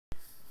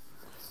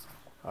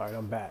All right,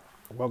 I'm back.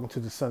 Welcome to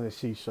the Sunny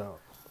C Show.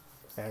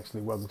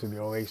 Actually, welcome to the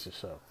Oasis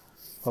Show,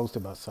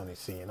 hosted by Sunny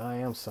C, and I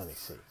am Sunny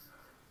C.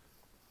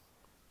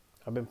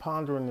 I've been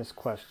pondering this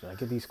question. I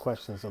get these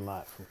questions a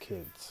lot from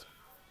kids.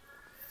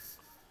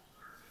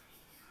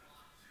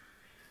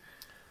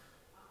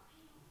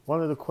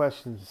 One of the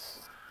questions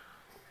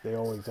they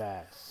always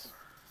ask,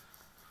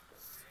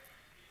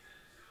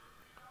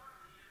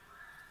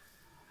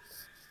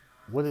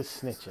 what is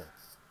snitching?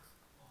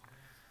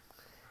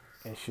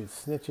 And should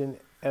snitching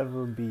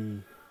ever be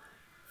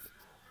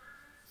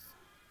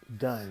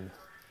done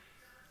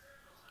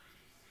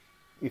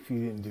if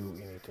you didn't do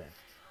anything?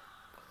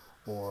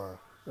 Or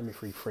let me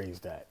rephrase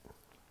that.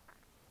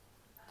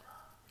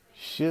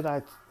 Should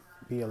I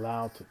be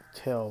allowed to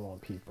tell on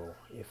people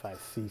if I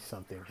see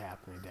something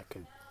happening that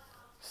could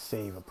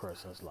save a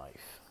person's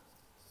life?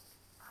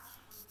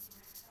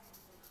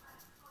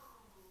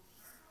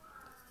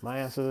 My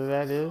answer to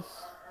that is,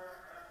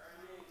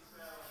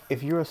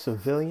 if you're a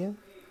civilian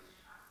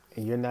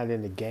and you're not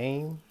in the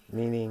game,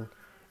 meaning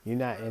you're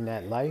not in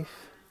that life,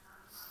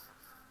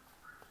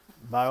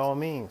 by all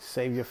means,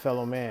 save your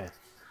fellow man.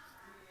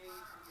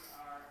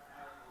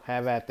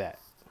 Have at that.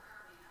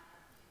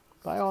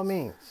 By all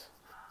means,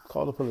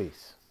 call the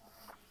police.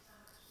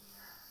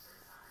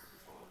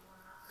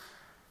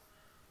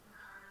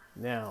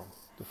 Now,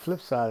 the flip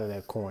side of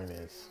that coin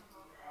is,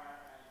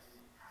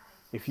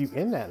 if you're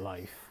in that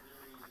life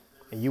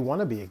and you want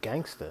to be a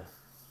gangster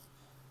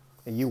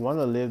and you want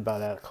to live by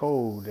that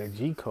code, that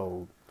G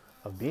code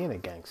of being a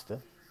gangster,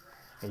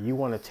 and you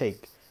want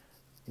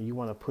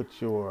to put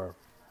your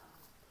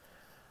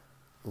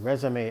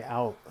resume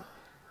out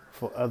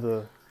for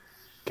other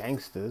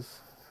gangsters,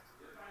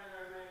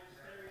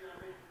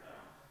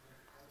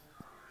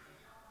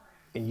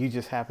 and you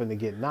just happen to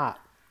get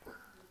knocked,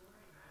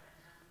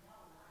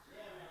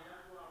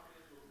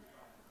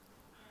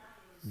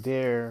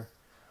 there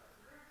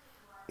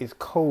is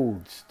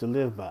codes to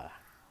live by.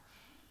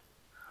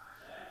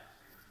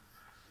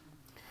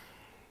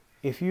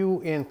 If you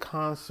in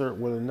concert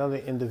with another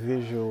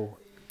individual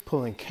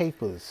pulling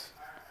capers,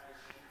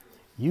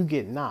 you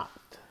get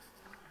knocked.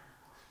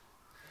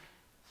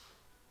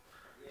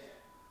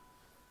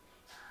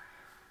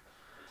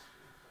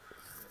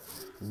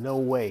 No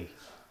way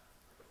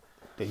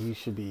that you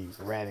should be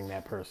ratting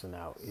that person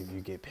out if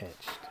you get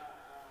pinched.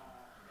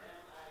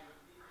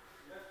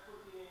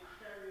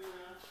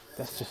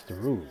 That's just the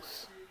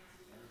rules.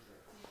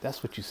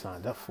 That's what you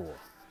signed up for.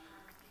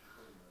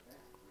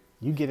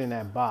 You get in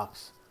that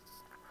box,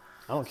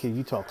 I don't care if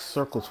you talk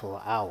circles for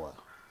an hour.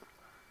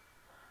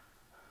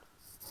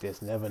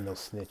 There's never no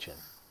snitching.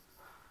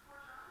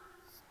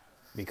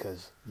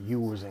 Because you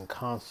was in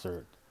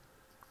concert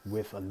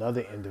with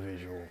another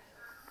individual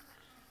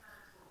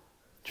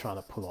trying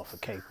to pull off a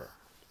caper.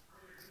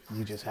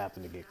 You just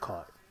happen to get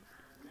caught.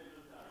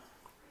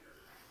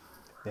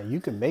 Now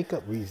you can make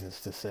up reasons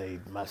to say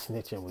my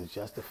snitching was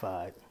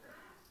justified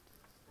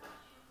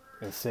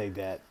and say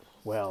that,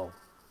 well,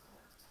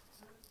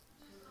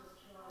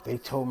 they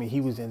told me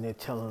he was in there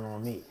telling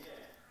on me.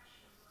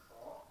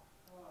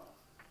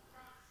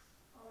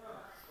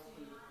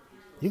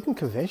 You can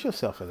convince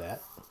yourself of that.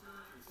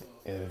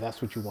 And if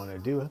that's what you want to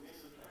do,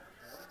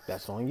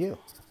 that's on you.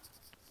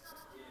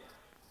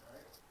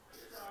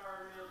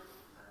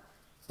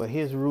 But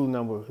here's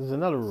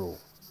another rule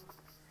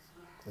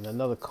and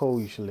another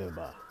code you should live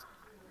by.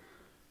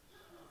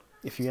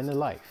 If you're in the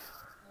life,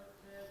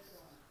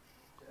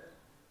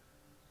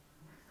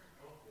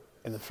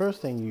 and the first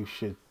thing you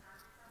should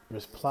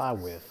reply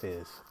with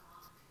is,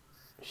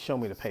 show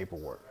me the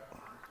paperwork.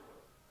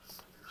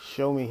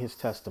 Show me his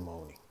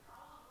testimony.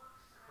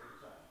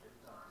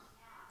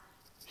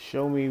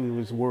 Show me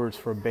his words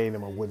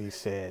verbatim of what he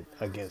said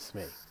against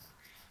me.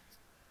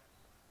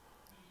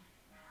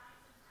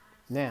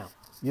 Now,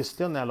 you're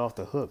still not off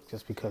the hook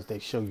just because they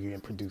show you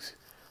and produce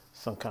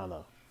some kind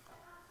of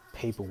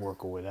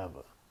paperwork or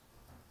whatever.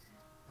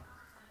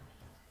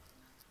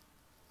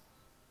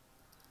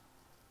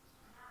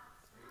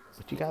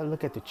 But you got to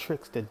look at the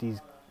tricks that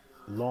these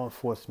law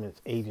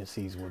enforcement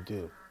agencies will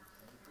do.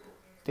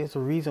 There's a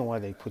reason why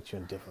they put you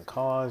in different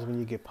cars when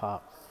you get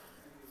popped,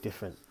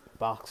 different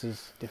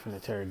boxes, different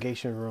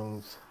interrogation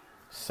rooms,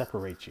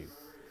 separate you.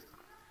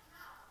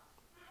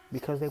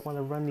 Because they want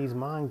to run these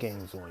mind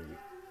games on you.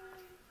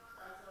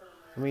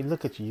 I mean,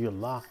 look at you, you're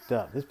locked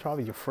up. This is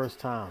probably your first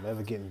time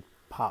ever getting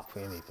popped for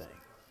anything.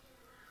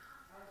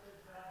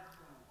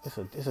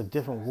 It's a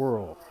different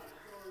world.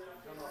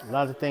 A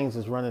lot of things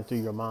is running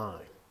through your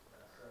mind.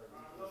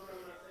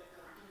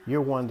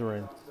 You're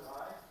wondering,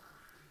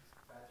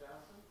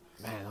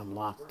 man, I'm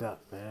locked up,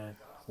 man.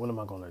 What am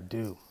I going to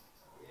do?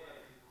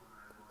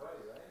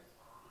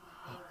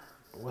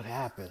 What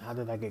happened? How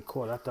did I get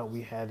caught? I thought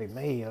we had it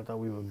made. I thought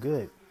we were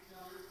good.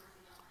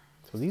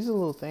 So these are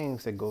little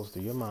things that goes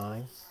through your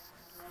mind.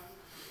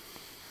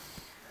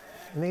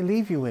 And they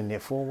leave you in there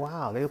for a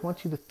while. They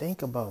want you to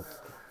think about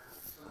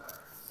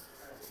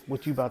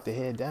what you about to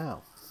head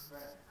down.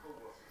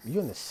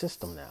 You're in the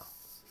system now.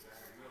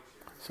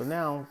 So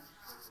now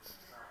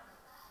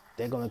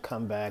They're going to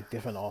come back,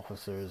 different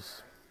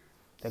officers.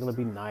 They're going to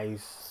be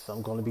nice.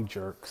 Some going to be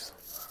jerks.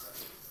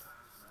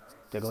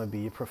 They're going to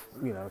be,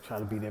 try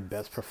to be their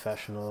best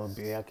professional,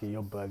 be like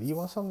your buddy. You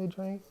want something to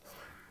drink?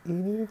 You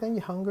need anything?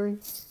 You hungry?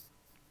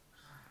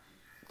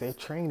 They're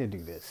trained to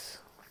do this.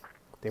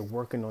 They're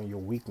working on your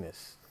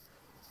weakness.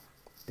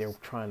 They're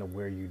trying to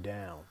wear you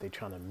down. They're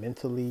trying to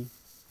mentally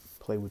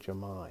play with your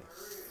mind.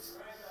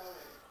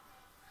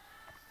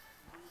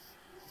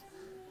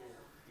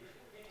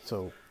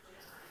 So,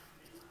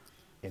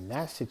 in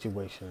that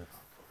situation,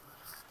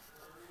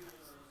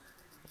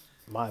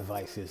 my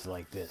advice is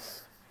like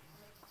this.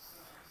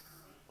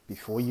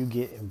 Before you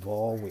get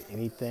involved with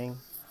anything,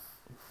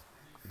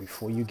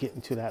 before you get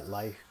into that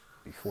life,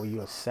 before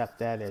you accept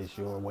that as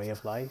your way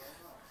of life,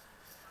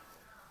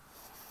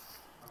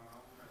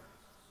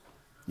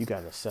 you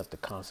got to accept the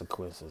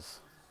consequences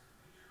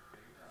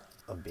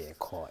of being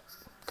caught.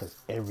 Because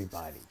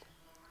everybody,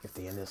 if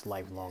they're in this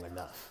life long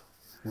enough,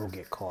 will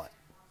get caught,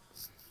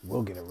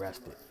 will get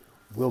arrested,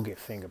 will get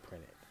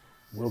fingerprinted,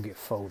 will get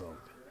photoed,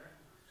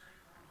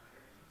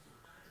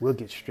 will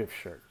get strip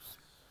shirts.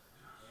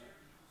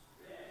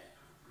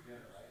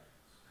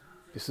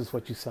 This is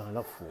what you sign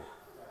up for.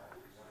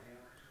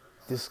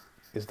 This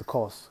is the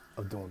cost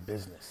of doing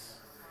business.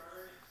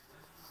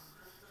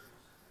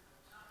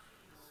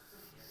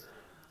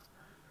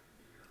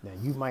 Now,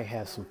 you might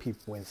have some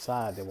people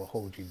inside that will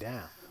hold you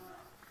down,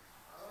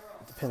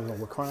 depending on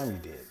what crime you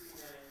did.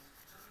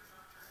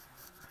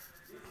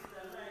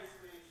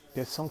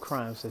 There's some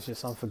crimes that's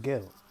just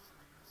unforgivable.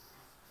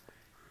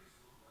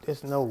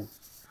 There's no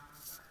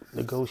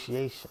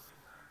negotiation.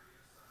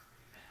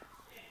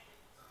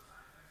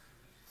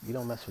 You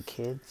don't mess with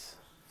kids.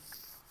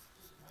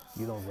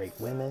 You don't rape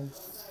women.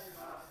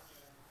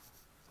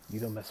 You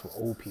don't mess with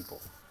old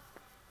people.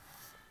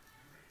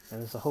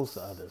 And there's a host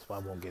of others, but I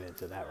won't get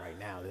into that right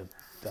now.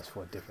 That's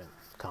for a different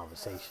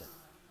conversation.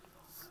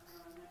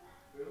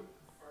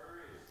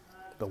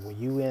 But when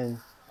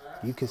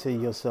you consider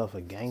yourself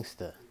a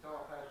gangster,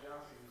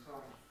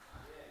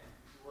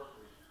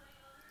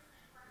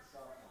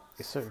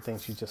 there's certain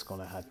things you're just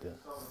going to have to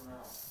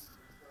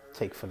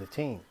take for the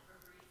team.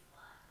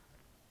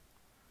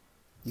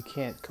 You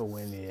can't go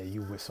in there,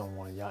 you with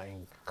someone, y'all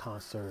in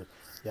concert,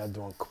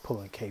 y'all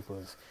pulling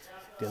capers,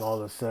 then all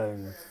of a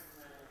sudden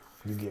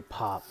you get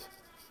popped.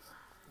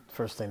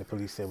 First thing the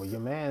police said, well,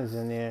 your man's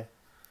in there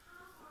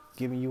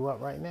giving you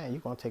up right now. You're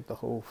going to take the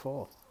whole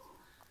fall.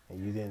 And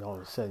you then all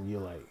of a sudden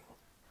you're like,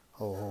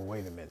 oh,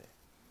 wait a minute.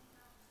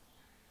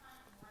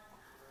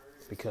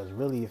 Because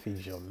really, if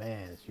he's your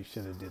man, you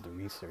should have did the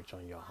research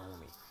on your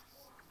homie.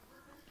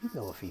 You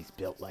know if he's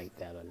built like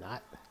that or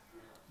not.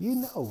 You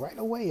know right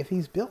away if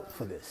he's built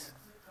for this.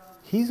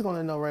 He's going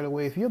to know right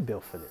away if you're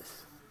built for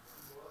this.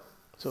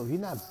 So if you're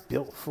not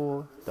built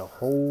for the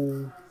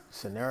whole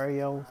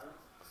scenario,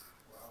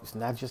 it's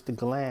not just the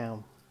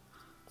glam,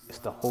 it's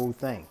the whole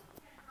thing.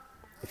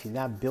 If you're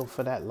not built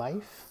for that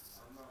life,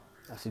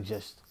 I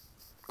suggest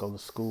go to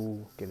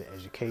school, get an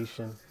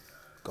education,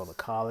 go to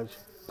college,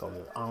 go to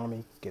the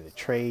army, get a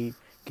trade,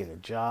 get a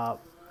job,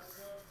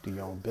 do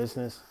your own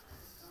business,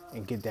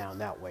 and get down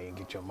that way and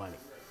get your money.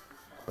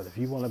 But if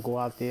you want to go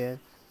out there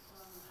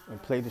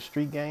and play the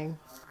street game,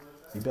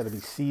 you better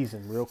be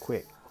seasoned real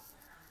quick.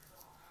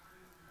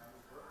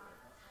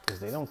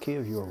 Because they don't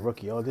care if you're a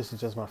rookie. Oh, this is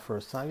just my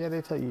first time. Yeah,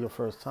 they tell you your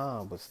first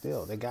time, but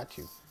still, they got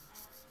you.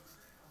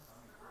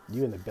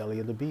 You're in the belly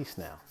of the beast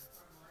now.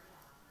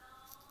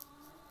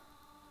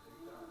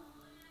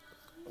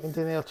 And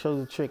then they'll show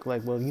the trick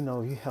like, well, you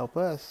know, if you help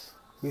us,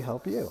 we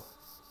help you.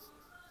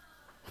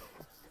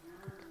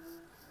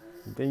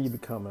 Then you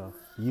become a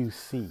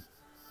UC,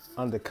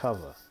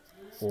 undercover,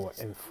 or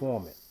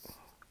informant.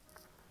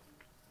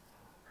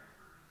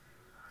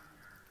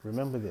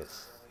 Remember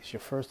this, it's your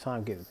first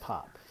time getting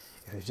popped.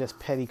 If it's just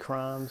petty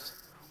crimes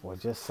or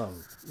just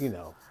some,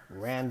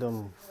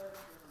 random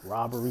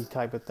robbery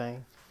type of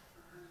thing,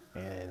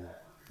 and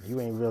you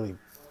ain't really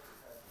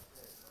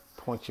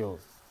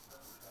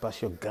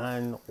bust your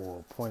gun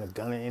or point a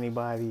gun at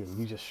anybody, and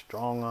you just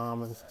strong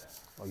arming,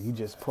 or you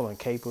just pulling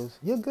capers,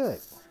 you're good.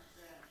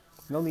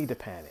 No need to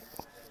panic.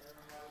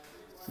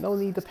 No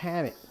need to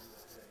panic.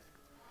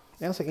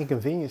 That's an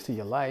inconvenience to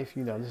your life.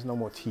 There's no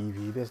more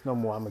TV. There's no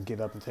more I'm going to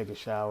get up and take a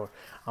shower.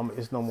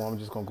 It's no more I'm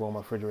just going to go in my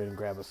refrigerator and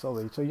grab a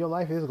soda. So your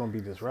life is going to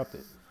be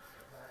disrupted.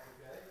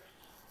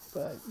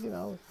 But,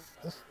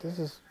 this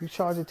is, you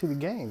charge it to the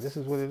game. This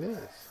is what it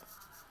is.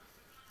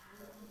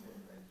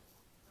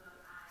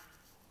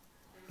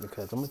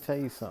 Because I'm going to tell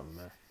you something,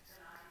 man.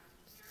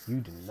 You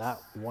do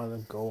not want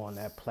to go on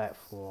that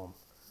platform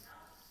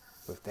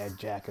with that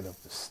jacket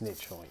of the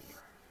snitch on you.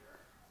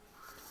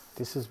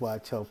 This is why I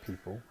tell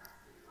people,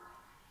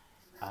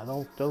 I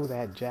don't throw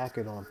that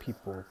jacket on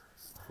people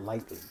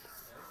lightly.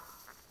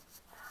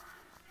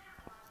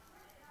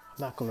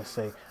 I'm not going to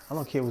say, I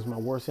don't care who's my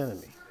worst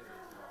enemy.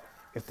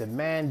 If the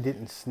man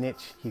didn't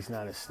snitch, he's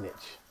not a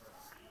snitch.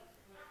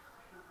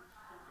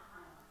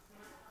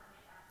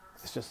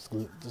 It's just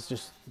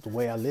the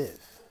way I live.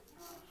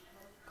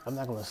 I'm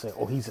not going to say,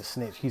 oh, he's a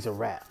snitch, he's a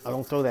rat. I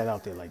don't throw that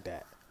out there like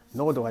that.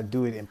 Nor do I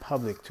do it in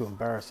public to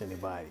embarrass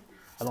anybody.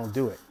 I don't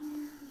do it.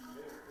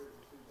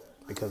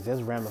 Because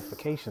there's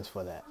ramifications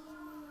for that.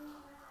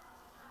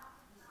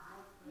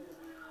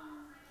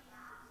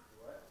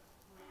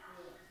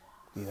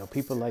 You know,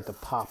 people like to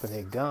pop in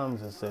their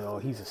gums and say, oh,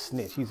 he's a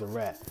snitch, he's a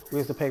rat.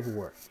 Where's the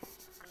paperwork?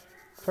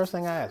 First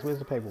thing I ask, where's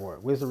the paperwork?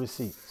 Where's the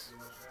receipts?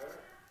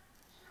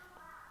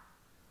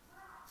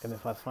 And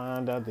if I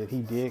find out that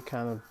he did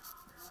kind of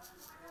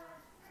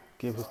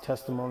give his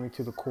testimony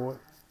to the court,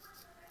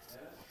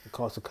 it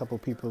caused a couple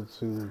people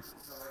to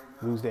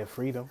lose their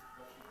freedom,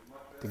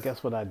 then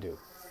guess what I do?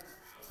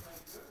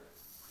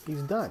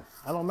 He's done.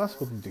 I don't mess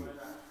with the dude.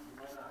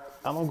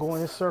 I don't go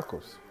in his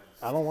circles.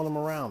 I don't want him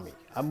around me.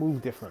 I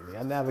move differently.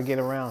 I navigate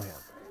around him.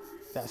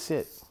 That's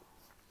it.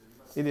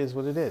 It is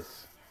what it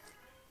is.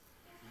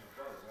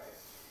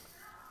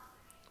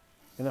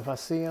 And if I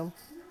see him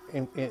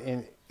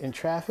in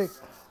traffic,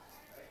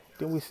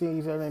 then we see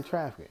each other in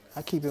traffic.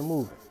 I keep it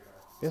moving.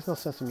 There's no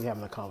sense in me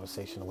having a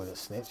conversation with a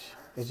snitch.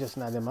 It's just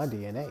not in my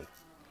DNA.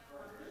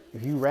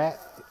 If you rat,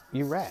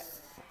 you rat.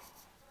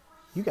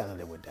 You gotta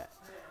live with that.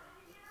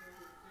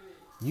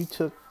 You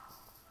took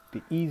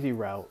the easy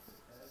route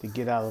to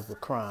get out of the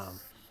crime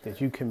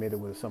that you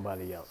committed with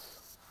somebody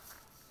else.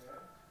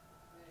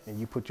 And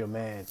you put your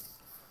man,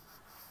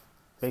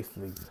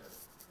 basically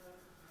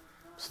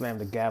slam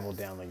the gavel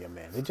down on your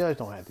man. The judge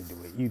don't have to do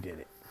it. You did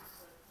it.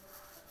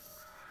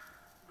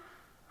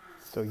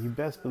 So you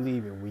best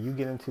believe it. When you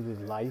get into this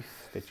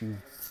life that you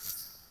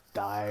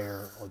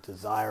desire or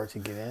desire to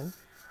get in,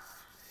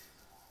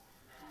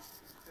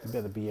 you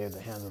better be able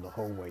to handle the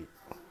whole weight.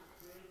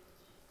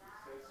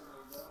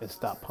 And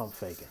stop pump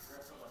faking.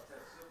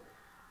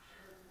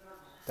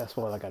 That's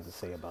all I got to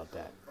say about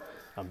that.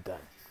 I'm done.